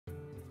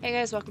Hey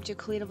guys, welcome to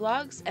Khalida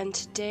Vlogs, and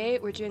today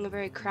we're doing a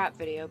very crap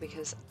video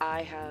because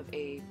I have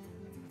I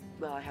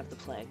have the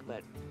plague,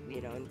 but,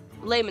 you know, in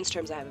layman's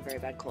terms, I have a very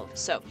bad cold.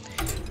 So,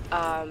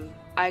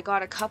 I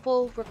got a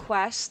couple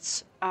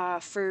requests,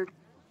 for,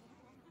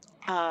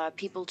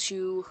 people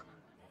to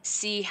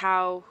see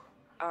how,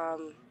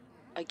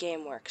 a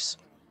game works.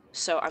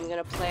 So I'm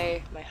gonna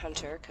play my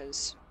hunter,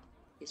 because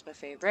he's my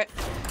favorite,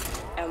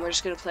 and we're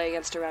just gonna play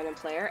against a random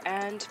player,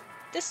 and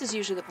this is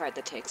usually the part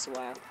that takes a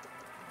while.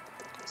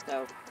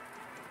 So,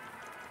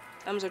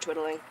 thumbs are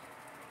twiddling.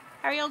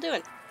 How are y'all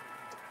doing?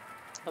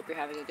 Hope you're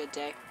having a good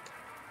day.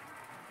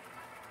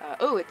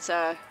 Oh, it's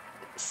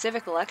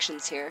civic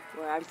elections here,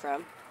 where I'm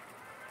from,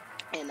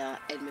 in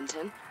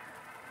Edmonton.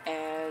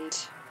 And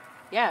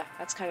yeah,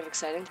 that's kind of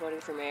exciting,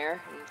 voting for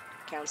mayor and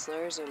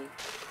councilors and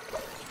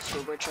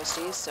school board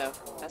trustees, so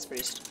that's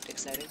pretty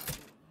exciting.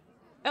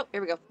 Oh,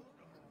 here we go.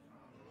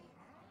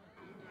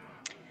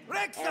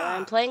 And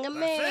I'm playing a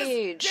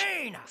mage!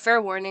 Fair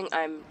warning,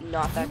 I'm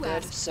not that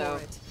good, so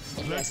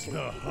you guys can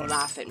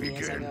laugh at me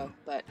as I go,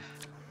 but...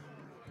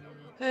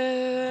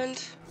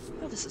 And...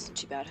 oh, this isn't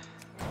too bad.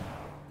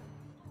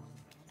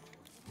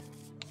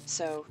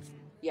 So,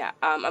 yeah,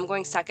 I'm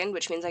going second,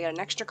 which means I get an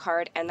extra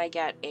card, and I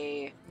get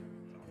a...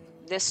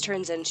 this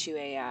turns into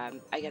a,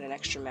 I get an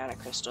extra mana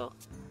crystal.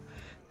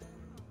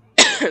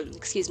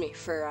 Excuse me,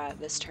 for,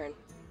 this turn.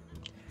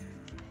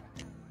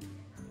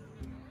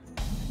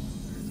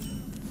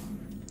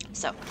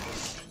 So,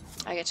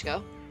 I get to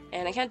go,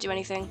 and I can't do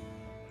anything,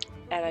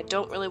 and I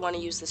don't really want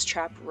to use this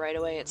trap right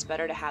away. It's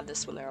better to have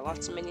this when there are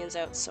lots of minions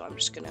out, so I'm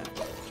just gonna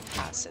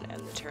pass and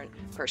end the turn,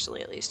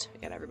 personally at least.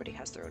 Again, everybody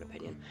has their own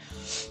opinion.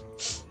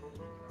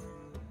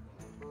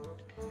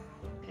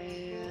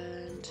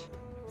 And...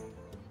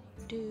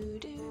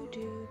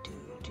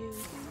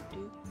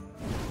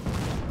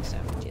 so,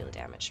 deal the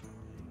damage.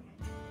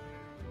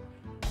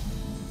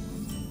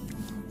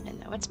 And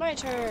now it's my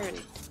turn!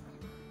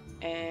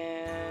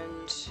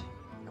 And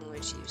I'm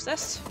going to use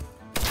this.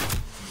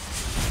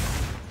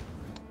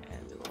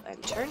 And we will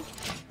end turn.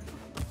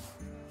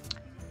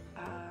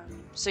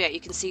 So yeah,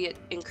 you can see it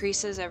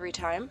increases every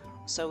time.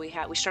 So we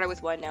started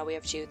with 1, now we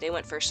have 2. They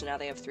went first, so now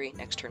they have 3.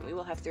 Next turn we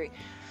will have 3.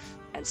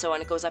 And so on,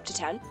 it goes up to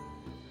 10.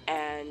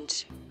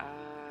 And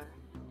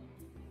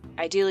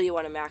ideally you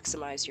want to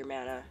maximize your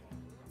mana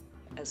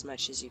as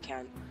much as you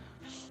can.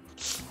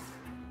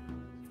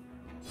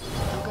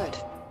 Oh good.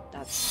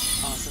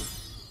 That's awesome.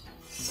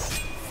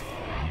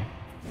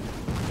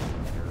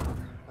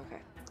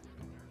 Okay.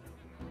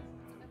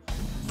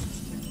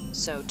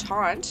 So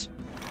taunt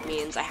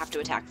means I have to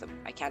attack them.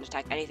 I can't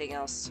attack anything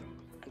else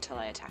until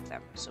I attack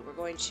them. So we're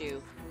going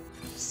to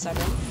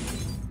summon.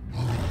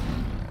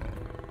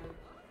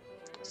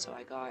 So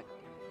I got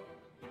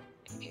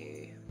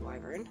a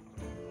wyvern,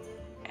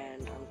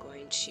 and I'm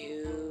going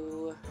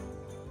to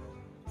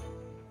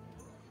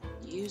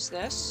use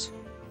this.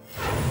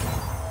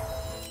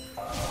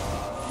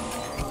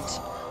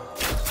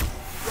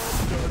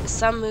 And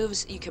some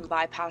moves you can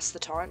bypass the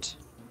taunt.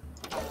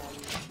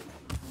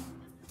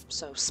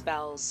 So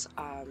spells,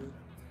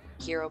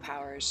 hero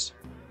powers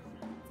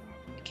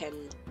can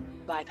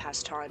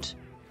bypass taunt.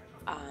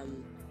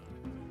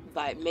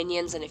 By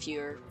minions, and if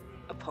your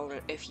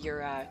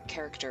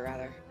character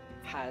rather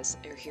has,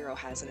 your hero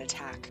has an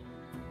attack,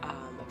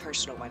 a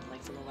personal one,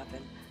 like from a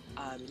weapon,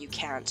 you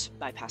can't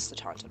bypass the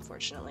taunt,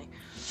 unfortunately.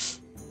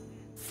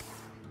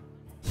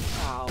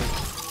 Ow.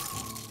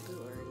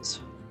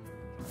 Burns.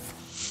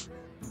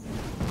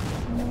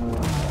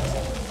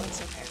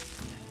 That's okay.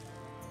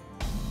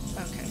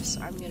 Okay,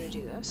 so I'm gonna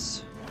do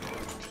this.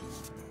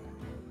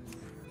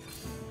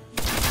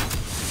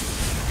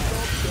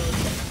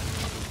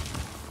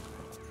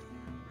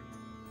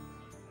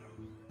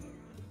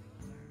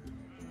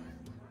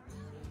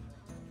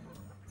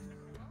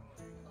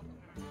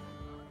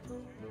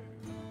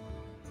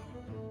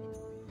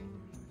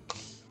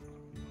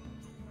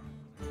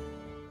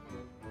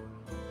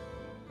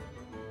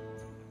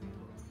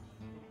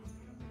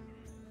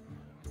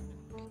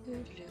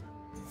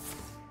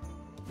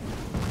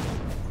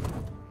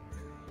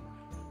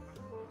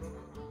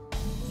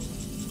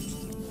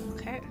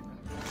 Okay.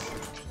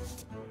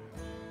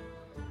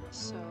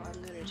 So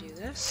I'm gonna do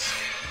this.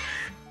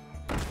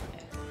 And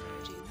I'm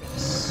gonna do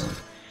this.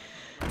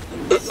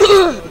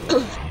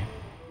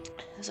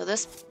 So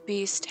this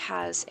beast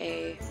has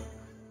a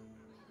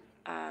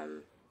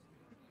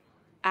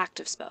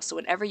active spell. So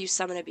whenever you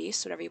summon a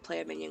beast, whenever you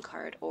play a minion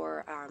card,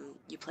 or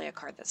you play a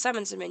card that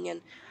summons a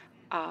minion,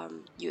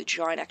 you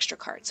draw an extra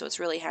card. So it's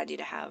really handy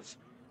to have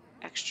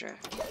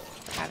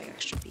having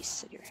extra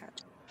beasts in your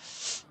hand.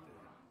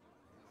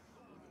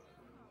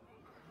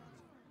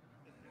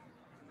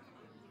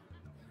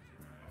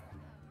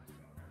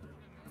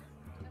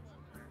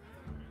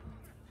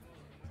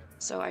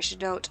 So I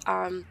should note,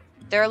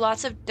 there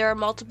are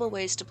multiple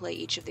ways to play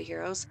each of the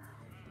heroes.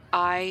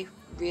 I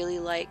really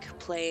like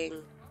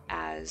playing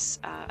as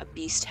a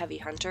beast heavy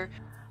hunter.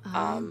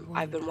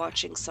 I've been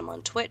watching some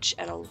on Twitch,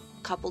 and a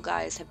couple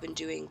guys have been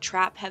doing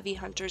trap heavy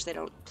hunters. They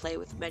don't play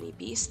with many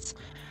beasts.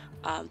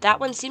 That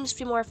one seems to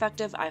be more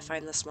effective. I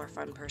find this more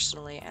fun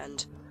personally,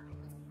 and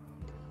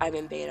I'm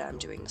in beta. I'm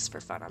doing this for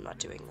fun. I'm not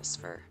doing this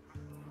for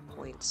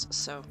points.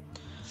 So,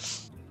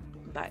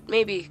 but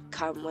maybe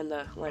come when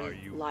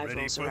live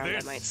rolls around,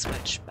 I might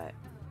switch. But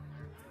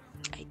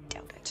I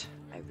doubt it.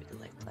 I really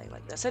like playing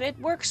like this, and it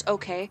works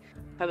okay.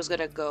 If I was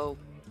gonna go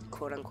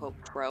quote unquote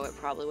pro, it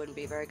probably wouldn't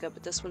be very good.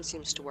 But this one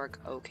seems to work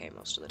okay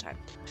most of the time.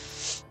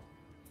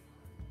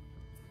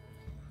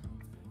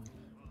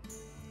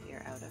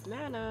 You're out of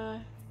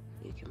mana.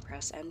 You can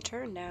press end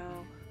turn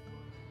now.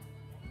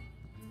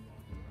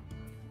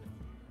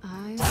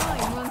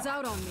 Time runs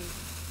out on me.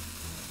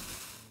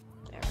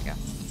 There we go.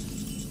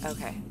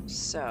 Okay,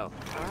 so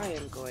I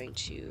am going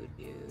to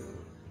do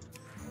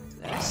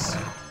this,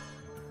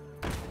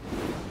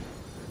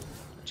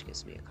 which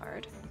gives me a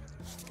card.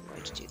 I'm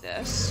going to do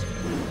this,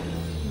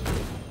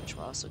 which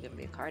will also give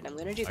me a card. I'm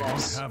going to do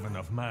this. I don't have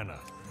enough mana.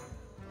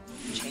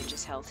 Change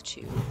his health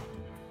to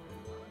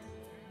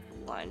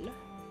 1.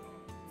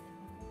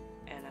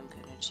 And I'm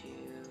going to do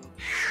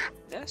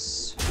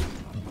this.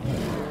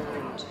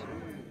 And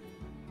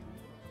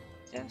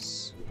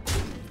this.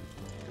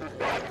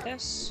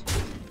 This.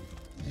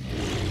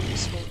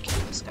 This won't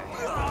kill this guy.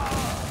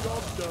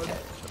 Job's done.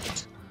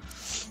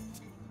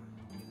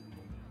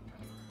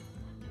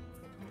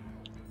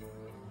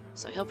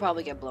 So he'll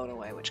probably get blown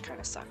away, which kind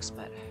of sucks,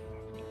 but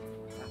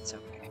that's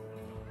okay.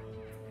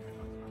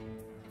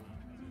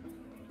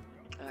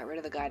 I got rid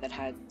of the guy that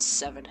had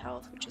 7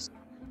 health, which is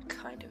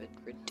kind of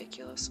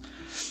ridiculous.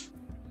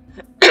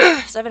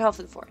 7 health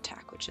and 4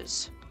 attack, which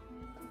is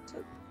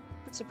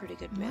that's a pretty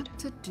good mid. What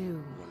to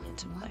do? Minion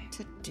to play. What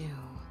to do?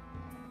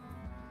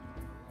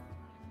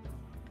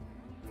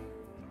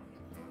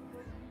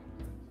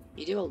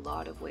 You do a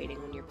lot of waiting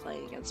when you're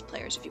playing against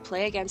players. If you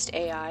play against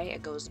AI,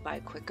 it goes by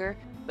quicker,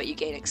 but you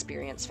gain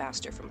experience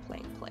faster from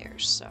playing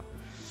players. So,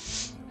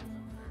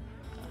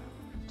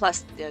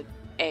 plus the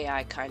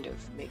AI kind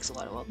of makes a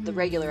lot of the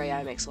regular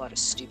AI makes a lot of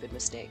stupid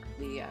mistakes.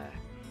 The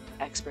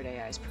expert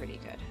AI is pretty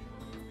good,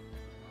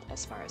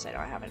 as far as I know.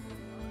 I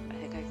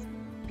think I've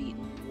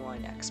beaten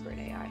 1 expert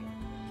AI.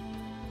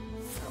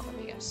 Oh, let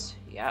me guess.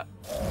 Yep.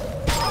 Okay.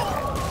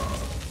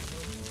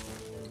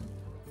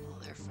 Oh,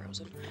 they're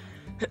frozen.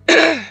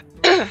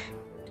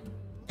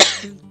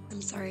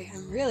 I'm sorry,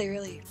 I'm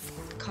really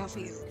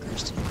coffee and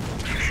thirsty.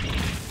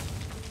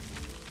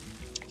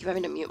 I keep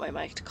having to mute my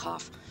mic to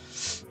cough.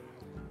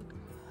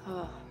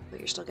 Oh, but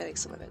you're still getting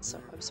some of it,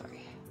 so I'm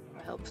sorry.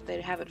 I hope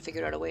they haven't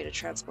figured out a way to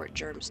transport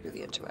germs through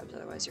the interwebs,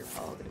 otherwise you're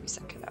all going to be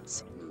sick, and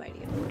that's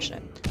mighty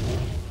unfortunate.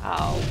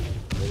 Ow.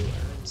 Blue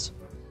urns.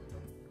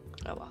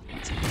 Oh well,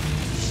 that's okay.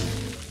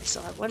 I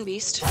still have 1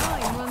 beast.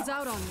 Time runs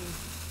out on me.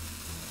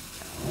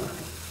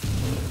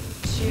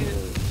 2.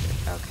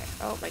 Okay.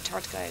 Oh, my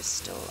taunt guy is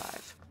still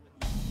alive.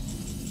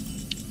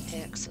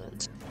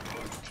 Excellent.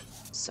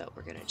 So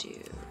we're gonna do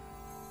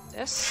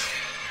this.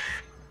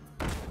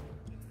 And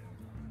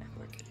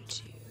we're gonna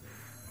do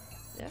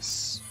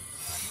this.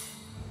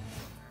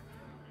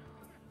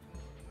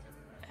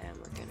 And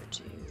we're gonna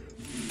do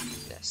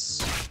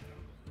this.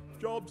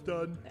 Job's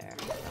done. There.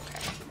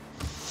 Okay.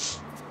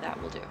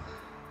 That will do.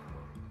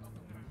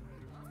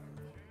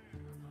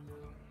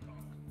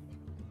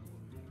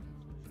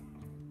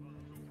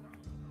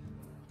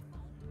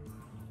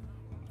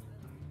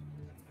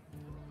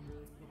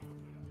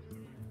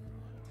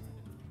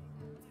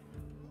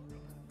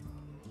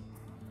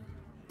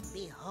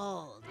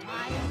 Behold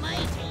my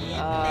mighty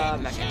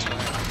invention.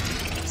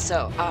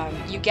 So,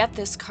 you get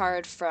this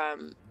card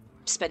from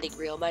spending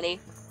real money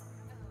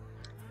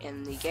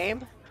in the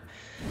game.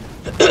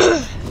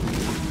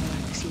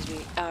 Excuse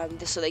me.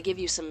 So they give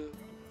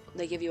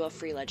you a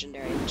free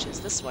legendary, which is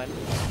this one,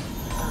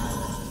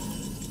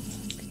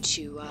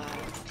 to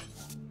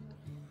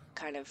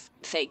kind of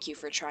thank you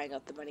for trying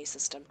out the money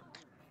system.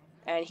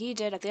 And he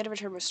did, at the end of a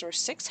turn, restore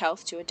 6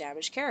 health to a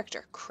damaged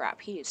character.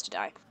 Crap, he needs to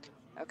die.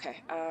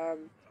 Okay,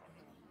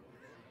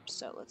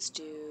 so let's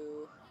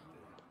do,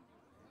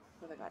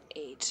 what have I got,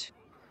 8.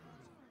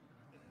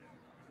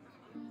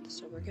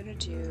 So we're gonna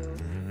do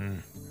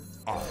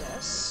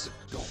this.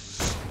 I'm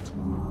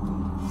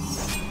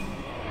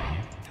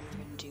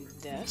gonna do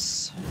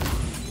this.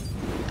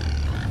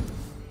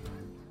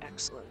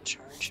 Excellent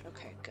charge.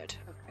 Okay, good.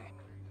 Okay.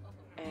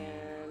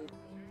 And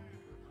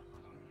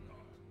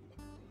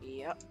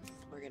yep,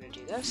 we're gonna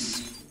do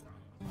this.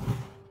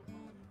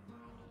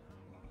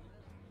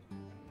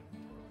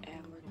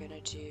 And we're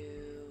gonna do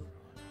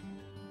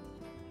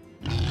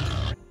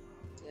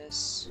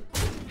this.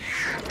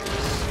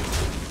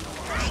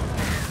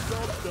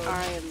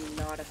 I am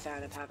not a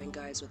fan of having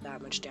guys with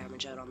that much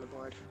damage out on the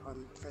board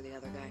for the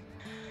other guy.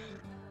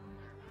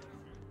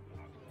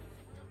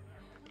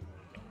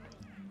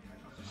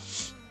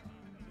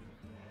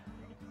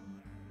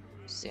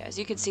 So yeah, as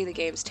you can see, the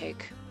games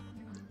take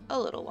a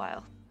little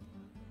while.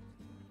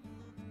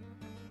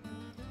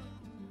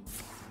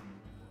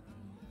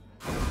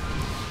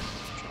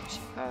 Draw 2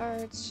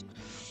 cards.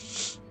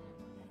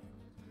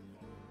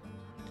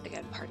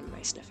 Again, pardon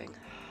my sniffing.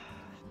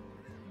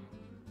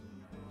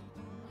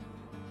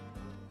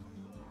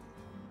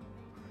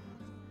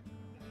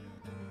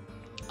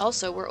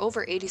 Also, we're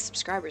over 80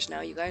 subscribers now.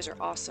 You guys are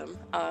awesome.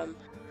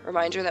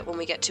 Reminder that when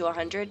we get to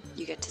 100,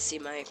 you get to see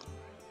my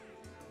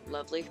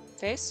lovely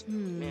face.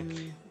 Yeah.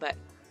 But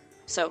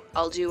so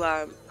I'll do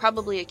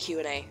probably a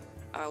Q&A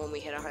when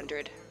we hit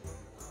 100.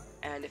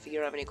 And if you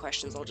don't have any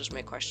questions, I'll just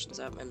make questions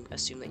up and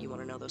assume that you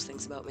want to know those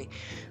things about me.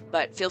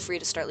 But feel free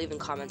to start leaving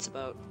comments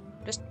about,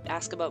 just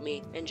ask about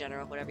me in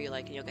general, whatever you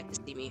like, and you'll get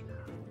to see me.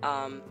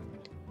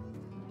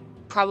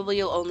 Probably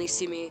you'll only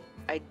see me.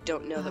 I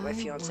don't know that my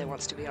fiance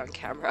wants to be on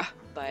camera,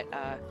 but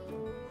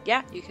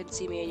yeah, you can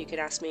see me and you can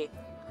ask me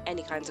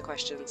any kinds of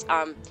questions.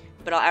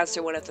 But I'll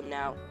answer one of them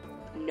now.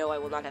 No, I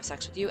will not have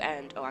sex with you,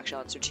 and oh, actually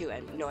I'll answer two,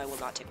 and no, I will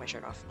not take my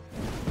shirt off.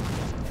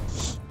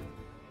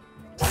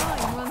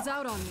 Time runs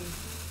out on me.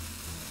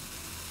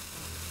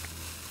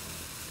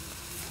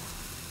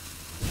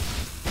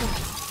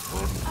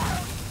 What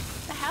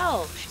the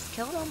hell? She's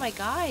killing all my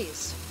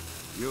guys.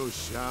 You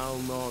shall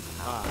not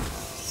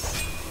pass.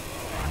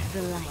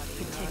 The light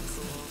protects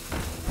me.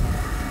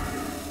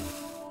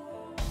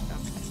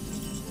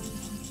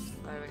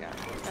 What do we got?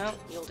 Oh,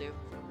 you'll do.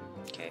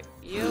 Okay,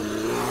 you.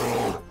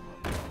 And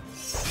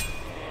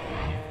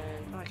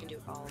oh, I can do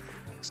all of them.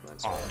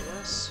 Excellent. So we'll do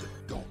this.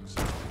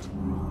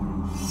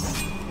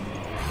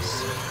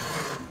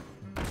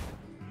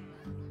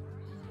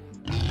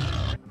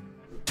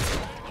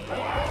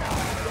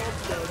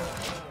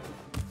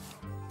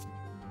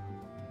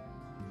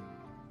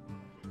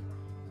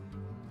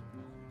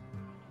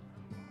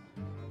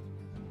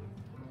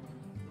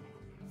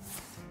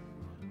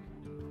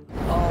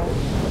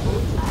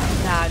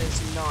 That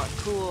is not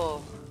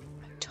cool.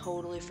 I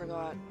totally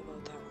forgot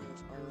about that one.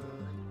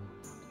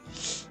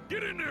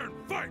 Get in there and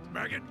fight,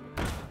 maggot!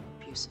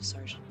 Abusive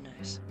sergeant,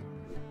 nice.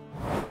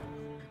 Oh,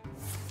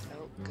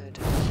 good.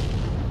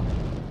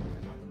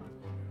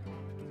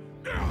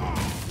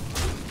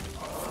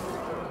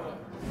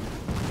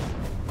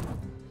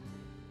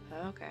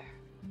 Okay.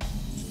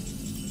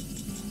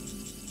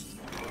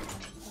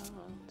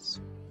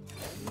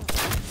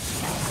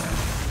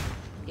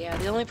 Yeah,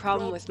 the only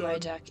problem with my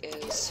deck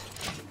is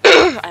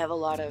I have a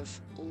lot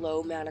of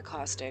low mana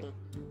costing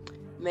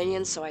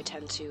minions, so I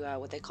tend to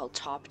what they call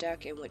top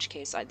deck, in which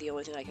case the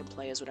only thing I can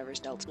play is whatever's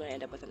dealt to me. I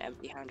end up with an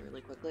empty hand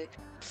really quickly.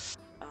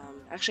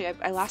 Actually,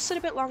 I lasted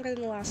a bit longer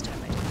than the last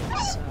time I did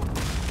this, so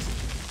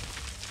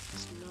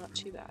it's not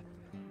too bad.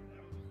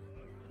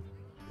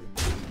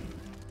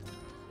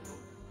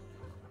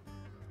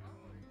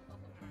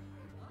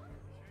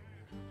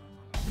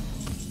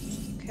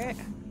 Okay.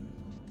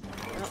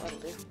 Well, that'll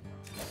do.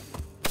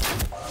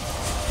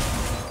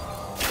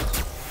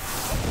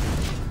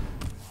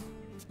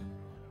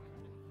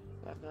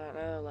 I've got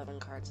 11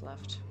 cards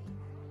left,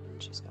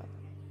 and she's got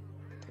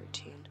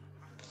 13.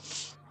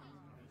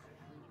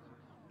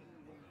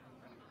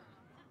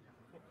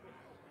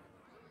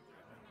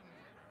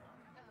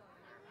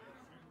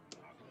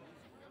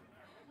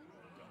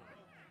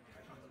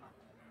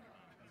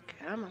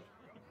 Come on.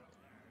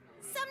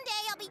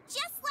 Someday I'll be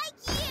just like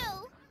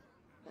you.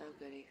 Oh,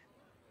 goody.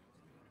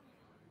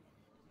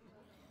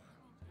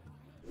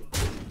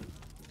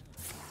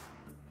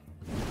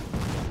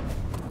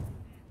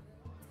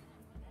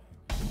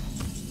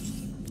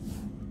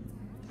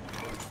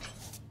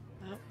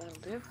 Oh,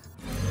 that'll do.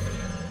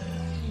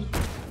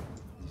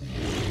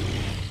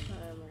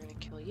 We're gonna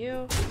kill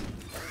you.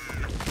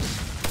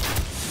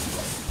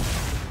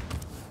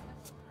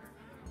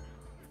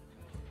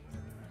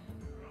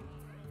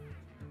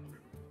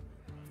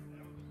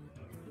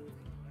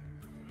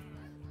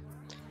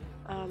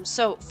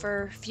 So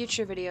for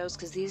future videos,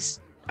 because these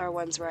are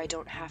ones where I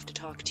don't have to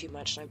talk too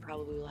much, and I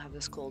probably will have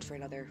this cold for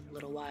another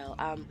little while.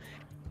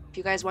 If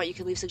you guys want, you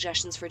can leave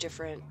suggestions for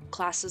different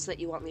classes that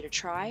you want me to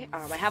try.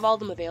 I have all of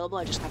them available.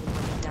 I just haven't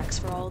built decks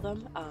for all of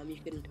them.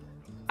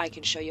 I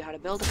can show you how to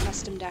build a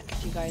custom deck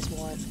if you guys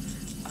want,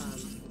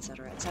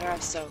 etc.,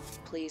 etc. So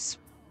please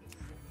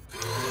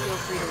feel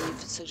free to leave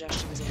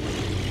suggestions of what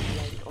you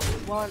like or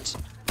would want.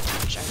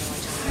 Which I know I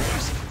tell you every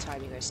single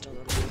time, you guys still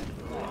don't do it,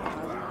 but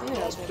who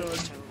knows, maybe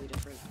this time will be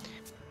different.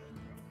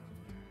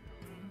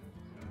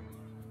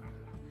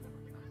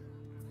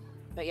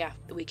 But yeah,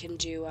 we can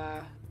do,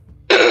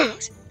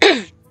 excuse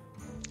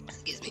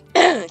me,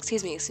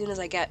 excuse me, as soon as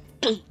I get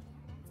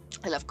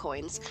enough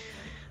coins,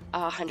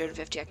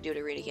 150, I can do an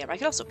arena game. I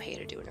could also pay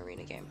to do an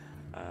arena game,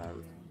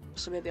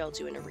 so maybe I'll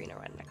do an arena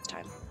run next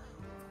time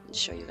and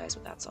show you guys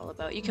what that's all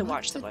about. You can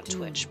watch them on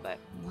Twitch, but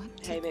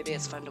hey, maybe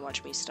it's fun to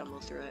watch me stumble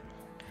through it.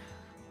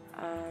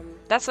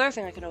 That's the other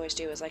thing I can always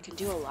do, is I can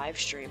do a live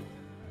stream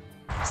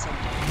someday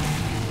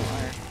if you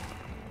are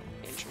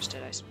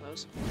interested, I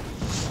suppose.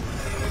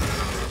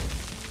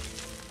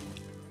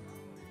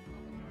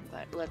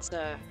 But let's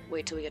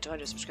wait till we get to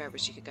 100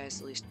 subscribers so you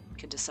guys at least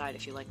can decide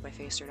if you like my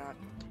face or not.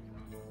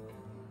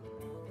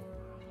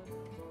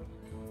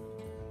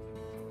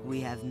 We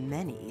have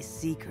many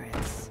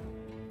secrets.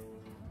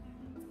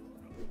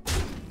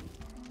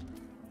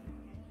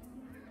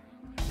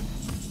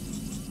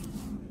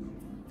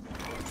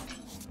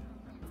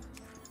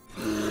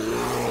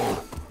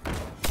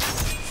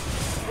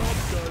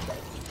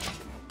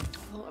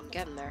 Oh, I'm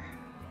getting there.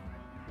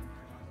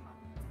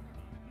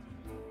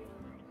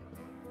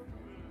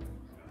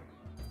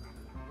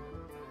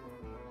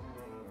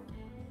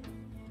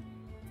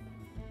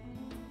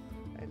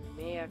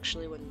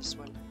 actually win this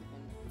one.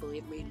 And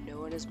believe me,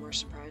 no one is more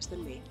surprised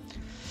than me.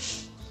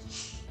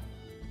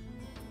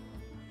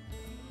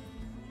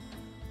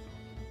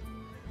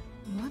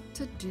 What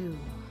to do?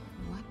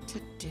 What to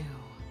do?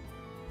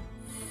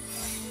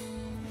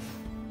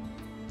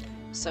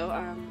 So,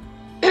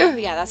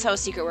 yeah, that's how a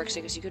secret works,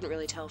 because you couldn't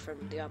really tell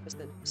from the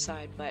opposite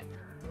side, but...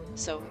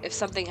 So, if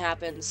something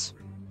happens...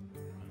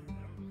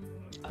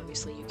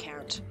 Obviously, you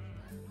can't.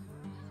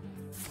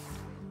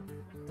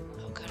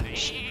 Oh god,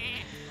 shit.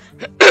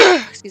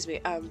 Excuse me,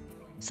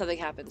 something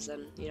happens,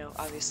 then, you know,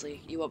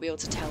 obviously, you won't be able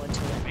to tell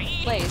until it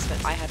plays,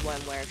 but I had one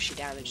where if she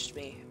damaged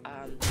me,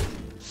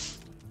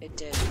 it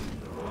did...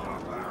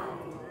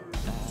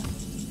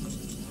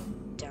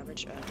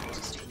 damage, that's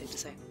a stupid thing to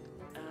say.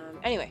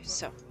 Anyway,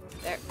 so,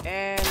 there,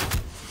 and...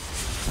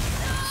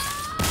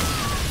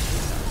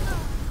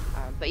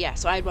 but yeah,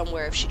 so I had one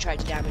where if she tried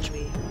to damage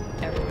me,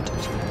 everyone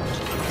took 2 damage.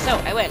 So,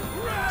 I win!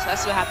 So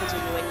that's what happens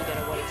when you win, you get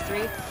a 1 of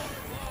 3,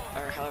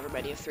 or however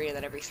many of 3, and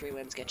then every 3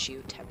 wins gets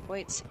you 10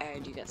 points,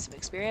 and you get some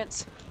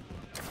experience.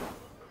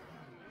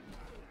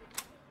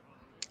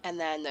 And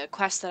then the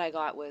quest that I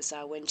got was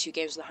win 2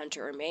 games with the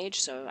Hunter or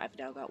Mage, so I've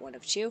now got 1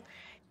 of 2.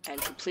 And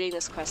completing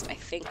this quest, I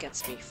think,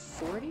 gets me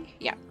 40?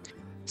 Yeah.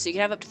 So you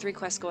can have up to 3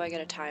 quests going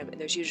at a time,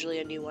 and there's usually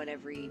a new one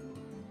every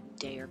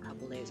day or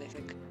couple days, I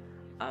think.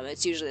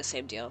 It's usually the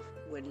same deal,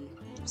 win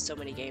so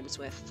many games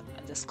with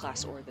this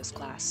class or this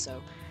class,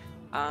 so...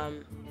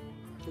 you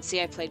can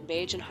see I played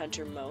Mage and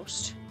Hunter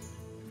most.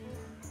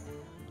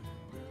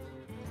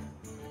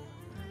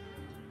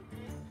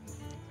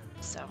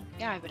 So,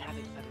 yeah, I've been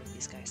having fun with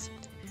these guys.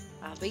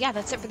 But yeah,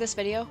 that's it for this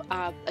video.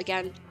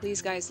 Again,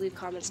 please guys leave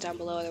comments down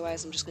below,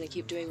 otherwise I'm just going to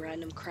keep doing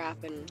random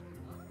crap, and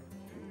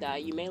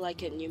you may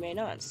like it and you may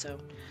not, so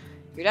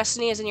your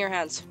destiny is in your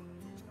hands.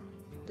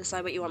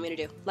 Decide what you want me to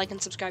do. Like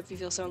and subscribe if you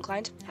feel so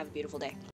inclined. Have a beautiful day.